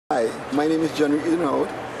Hi, my name is John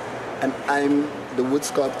and I'm the wood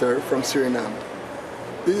sculptor from Suriname.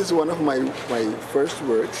 This is one of my first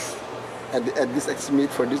works at this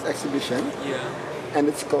for this exhibition. Yeah. And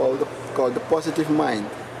it's called the Positive Mind.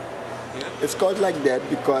 Yeah. It's called like that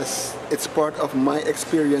because it's part of my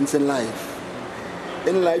experience in life.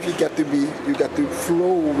 In life, you got to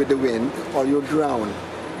flow with the wind, or you'll drown.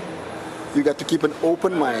 You got to keep an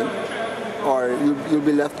open mind, or you'll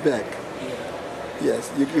be left back.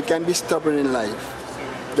 Yes, you can't be stubborn in life.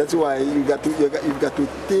 That's why you've got to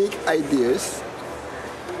take ideas,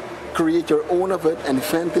 create your own of it, and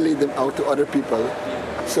ventilate them out to other people.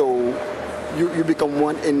 So you become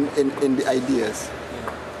one in the ideas.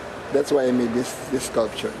 That's why I made this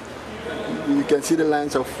sculpture. You can see the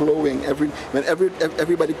lines are flowing. When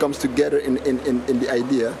everybody comes together in the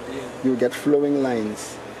idea, you get flowing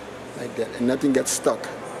lines like that, and nothing gets stuck.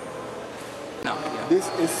 No. This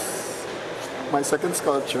is my second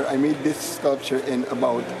sculpture. I made this sculpture in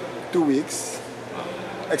about 2 weeks,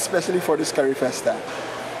 especially for this Curry Festa.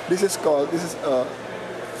 This is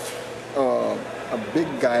a big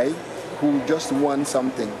guy who just won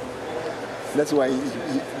something. That's why,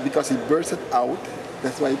 because he burst it out,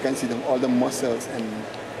 that's why you can see all the muscles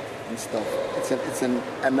and stuff. It's an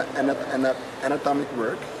anatomic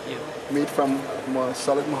work made from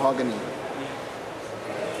solid mahogany.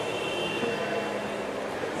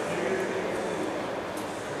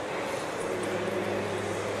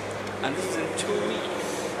 And this is in 2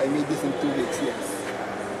 weeks. I made this in 2 weeks, yes.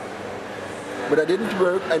 But I didn't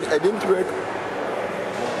work. I didn't work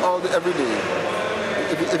every day.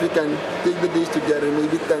 If you can take the days together,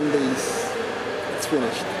 maybe 10 days, it's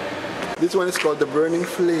finished. This one is called the Burning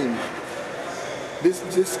Flame. This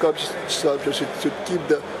sculpture should keep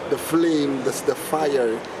the flame, the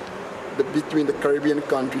fire, between the Caribbean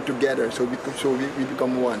country together, so we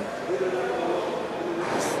become one.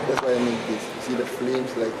 That's why I made this. You see the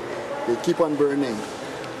flames, like they keep on burning.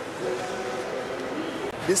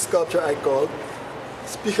 This sculpture I called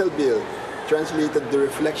Spiegelbeeld, translated the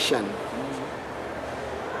reflection.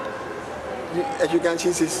 As you can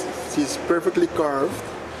see, she's perfectly carved,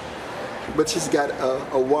 but she's got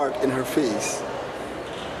a wart in her face.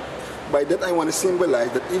 By that I want to symbolize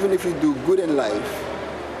that even if you do good in life,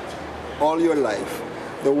 all your life,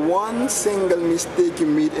 the one single mistake you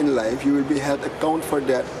made in life, you will be held account for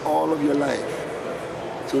that all of your life.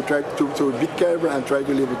 So be careful and try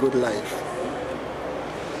to live a good life.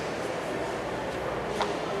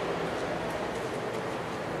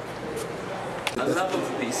 I love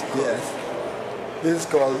a piece. Yes. This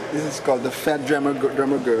is called the Fat Drummer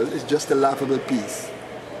Girl. It's just a laughable piece.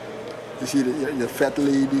 You see the fat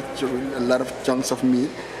lady showing a lot of chunks of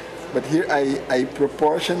meat. But here I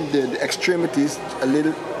proportioned the extremities a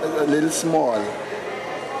little small.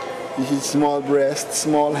 You see small breasts,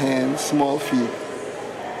 small hands, small feet.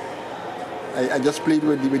 I just played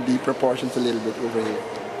with the proportions a little bit over here.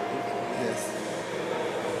 Yes.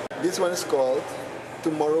 This one is called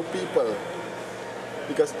Tomorrow People,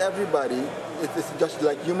 because everybody, it's just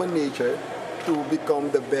like human nature to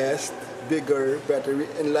become the best, bigger, better.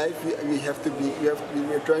 In life,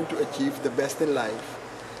 we're trying to achieve the best in life.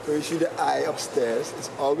 So you see the eye upstairs, it's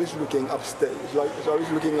always looking upstairs, it's always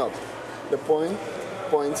looking up. The point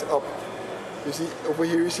points up. You see, over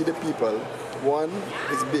here you see the people. One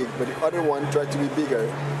is big, but the other one tries to be bigger,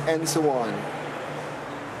 and so on.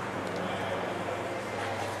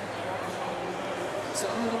 So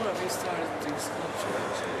how long have you started doing sculpture?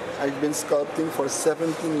 I've been sculpting for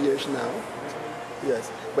 17 years now.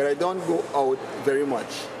 Yes, but I don't go out very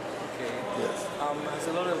much. Okay. Yes. Has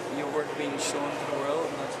a lot of your work been shown to the world?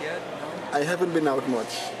 Not yet, no? I haven't been out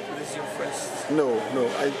much. So this is your first? No.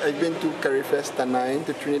 I've been to Curry Festa 9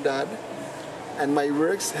 to Trinidad, and my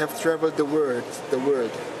works have traveled the world.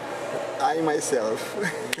 I myself.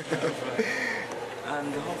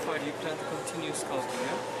 And how far do you plan to continue sculpting?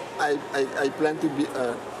 Yeah? I plan to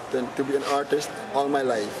be an artist all my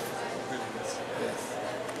life. Brilliant. Yes.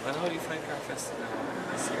 And how do you find Curry Festa now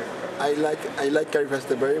this year? I like Curry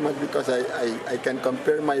Festa very much because I can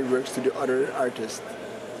compare my works to the other artists.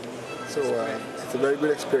 So it's a very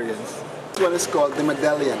good experience. This one is called the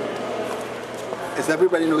medallion. As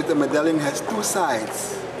everybody knows, the medallion has two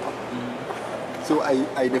sides. So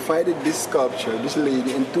I divided this sculpture, this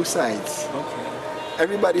lady, in two sides. Okay.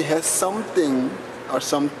 Everybody has something or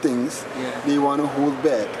some things they want to hold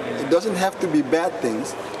back. It doesn't have to be bad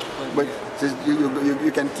things, but just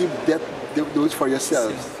you can keep those for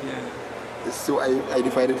yourselves. So I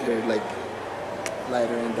divided her like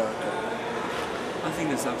lighter and darker. I think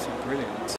that's absolutely brilliant.